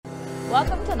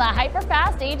Welcome to the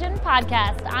HyperFast Agent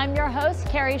Podcast. I'm your host,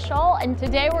 Keri Shull, and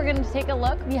today we're going to take a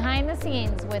look behind the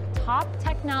scenes with top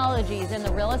technologies in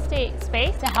the real estate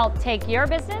space to help take your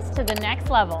business to the next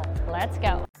level. Let's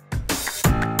go.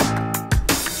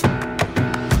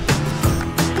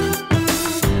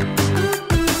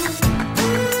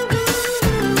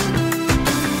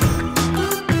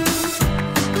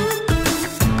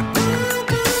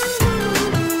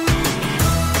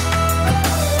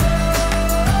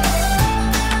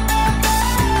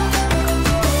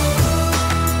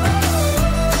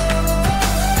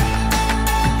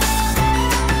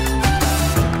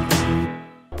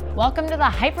 Welcome to the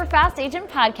HyperFast Agent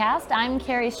Podcast. I'm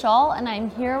Keri Shull, and I'm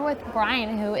here with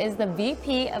Brian, who is the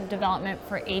VP of Development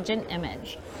for Agent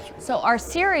Image. So our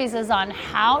series is on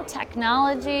how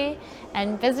technology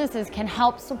and businesses can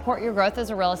help support your growth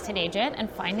as a real estate agent and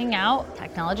finding out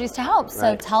technologies to help.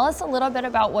 So tell us a little bit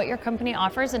about what your company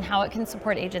offers and how it can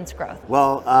support agents' growth.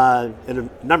 Well, in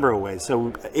a number of ways.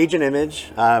 So Agent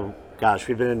Image,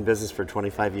 we've been in business for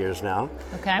 25 years now.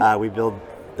 Okay. We build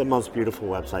the most beautiful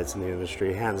websites in the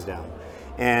industry, hands down.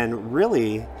 And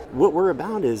really, what we're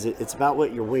about is it's about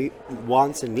what your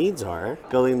wants and needs are,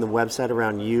 building the website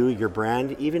around you, your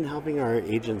brand, even helping our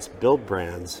agents build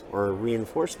brands or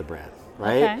reinforce the brand,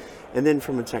 right? Okay. And then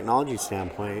from a technology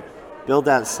standpoint, build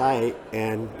that site,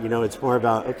 and it's more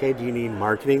about, okay, do you need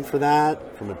marketing for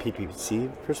that from a PPC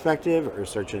perspective or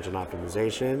search engine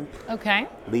optimization, Okay.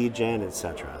 lead gen,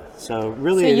 etc. So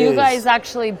really, So you guys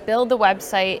actually build the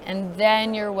website, and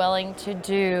then you're willing to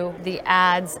do the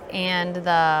ads and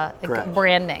the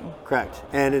branding. Correct.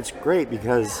 And it's great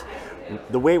because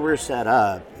the way we're set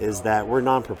up is that we're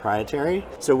non-proprietary,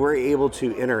 so we're able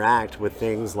to interact with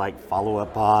things like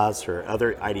follow-up bots or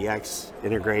other IDX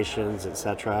integrations,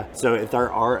 etc. So if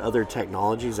there are other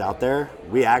technologies out there,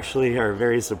 we actually are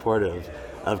very supportive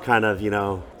of kind of,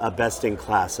 a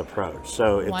best-in-class approach.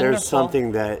 So if there's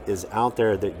something that is out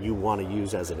there that you want to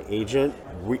use as an agent,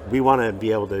 we want to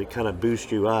be able to kind of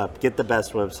boost you up, get the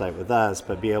best website with us,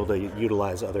 but be able to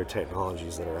utilize other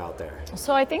technologies that are out there.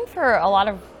 So I think for a lot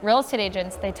of real estate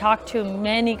agents, they talk to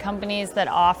many companies that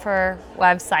offer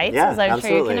websites, as I'm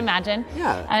sure you can imagine.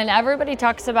 Yeah. And everybody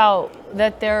talks about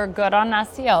that they're good on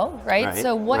SEO, right?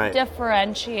 So what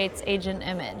differentiates Agent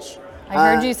Image?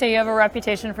 I heard you say you have a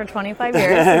reputation for 25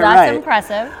 years, so that's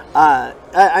impressive.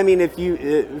 I mean, if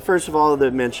you, first of all, the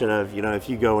mention of, if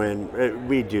you go in,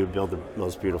 we do build the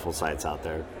most beautiful sites out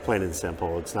there, plain and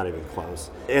simple, it's not even close.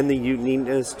 And the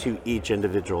uniqueness to each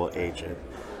individual agent.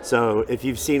 So if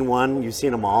you've seen one, you've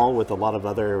seen them all with a lot of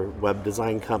other web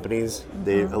design companies,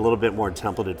 they're a little bit more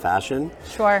templated fashion.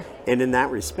 Sure. And in that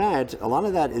respect, a lot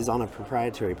of that is on a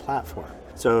proprietary platform.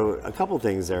 So a couple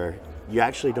things there. You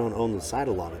actually don't own the site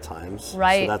a lot of times.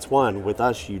 Right. So that's one. With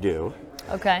us, you do.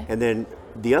 Okay. And then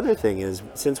the other thing is,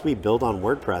 since we build on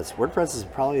WordPress is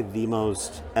probably the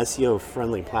most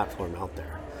SEO-friendly platform out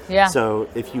there. Yeah. So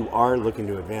if you are looking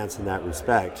to advance in that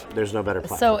respect, there's no better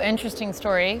platform. So interesting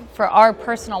story. For our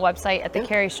personal website at the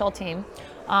Keri Shull team,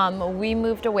 we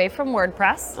moved away from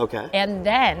WordPress. Okay. And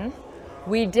then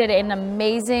we did an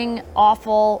amazing,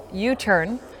 awful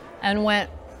U-turn and went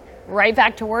right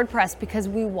back to WordPress because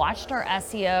we watched our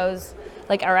SEOs,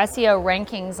 like our SEO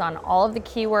rankings on all of the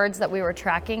keywords that we were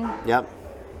tracking. Yep.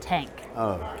 Tank.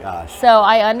 Oh gosh. So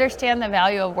I understand the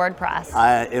value of WordPress.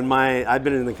 I've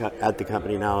been at the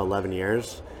company now 11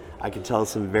 years. I can tell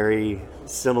some very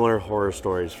similar horror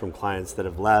stories from clients that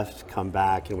have left, come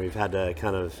back, and we've had to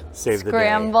kind of save the day.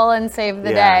 Scramble and save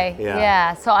the day.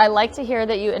 Yeah. So I like to hear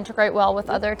that you integrate well with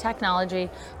other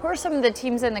technology. Who are some of the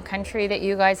teams in the country that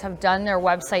you guys have done their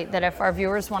website that if our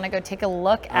viewers want to go take a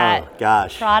look at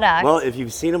products? Well, if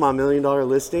you've seen them on $1 Million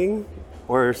Listing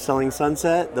or Selling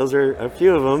Sunset, those are a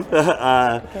few of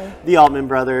them. The Altman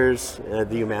brothers,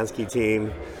 the Umansky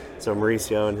team. So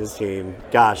Mauricio and his team.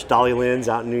 Gosh, Dolly Lynn's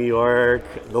out in New York.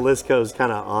 The list goes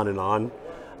kind of on and on.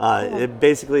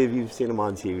 Basically, if you've seen them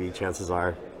on TV, chances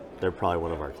are they're probably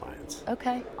one of our clients.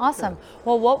 Okay, awesome.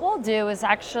 Well, what we'll do is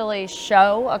actually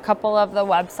show a couple of the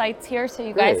websites here so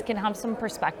you guys can have some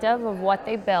perspective of what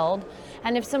they build.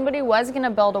 And if somebody was going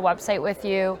to build a website with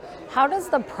you, how does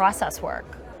the process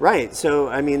work? Right, so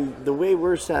I mean, the way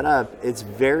we're set up, it's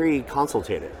very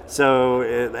consultative. So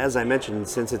as I mentioned,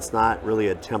 since it's not really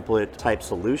a template type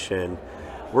solution,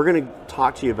 we're going to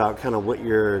talk to you about kind of what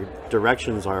your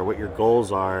directions are, what your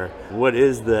goals are, what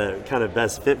is the kind of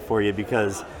best fit for you,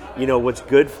 because what's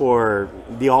good for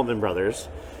the Altman brothers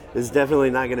is definitely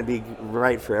not going to be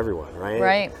right for everyone, right?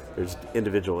 Right. There's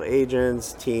individual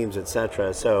agents, teams,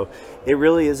 etc. So it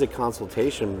really is a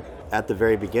consultation at the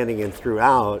very beginning and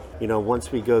throughout.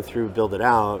 Once we go through, build it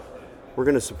out, we're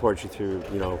going to support you through,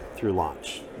 through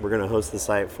launch. We're going to host the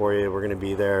site for you. We're going to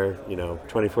be there,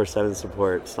 24/7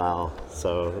 support style.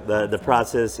 So the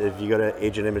process, if you go to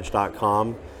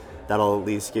agentimage.com, that'll at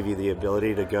least give you the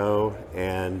ability to go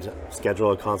and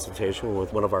schedule a consultation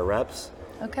with one of our reps.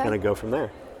 Okay. Kind of go from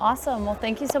there. Awesome. Well,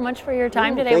 thank you so much for your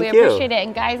time today. Thank We you. appreciate it.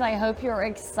 And guys, I hope you're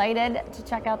excited to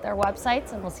check out their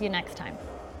websites, and we'll see you next time.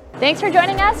 Thanks for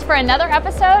joining us for another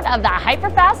episode of the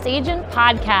HyperFast Agent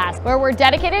Podcast, where we're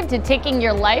dedicated to taking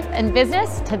your life and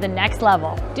business to the next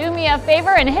level. Do me a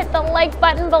favor and hit the like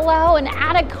button below and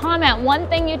add a comment. One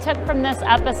thing you took from this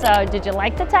episode. Did you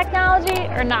like the technology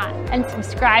or not? And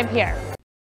subscribe here.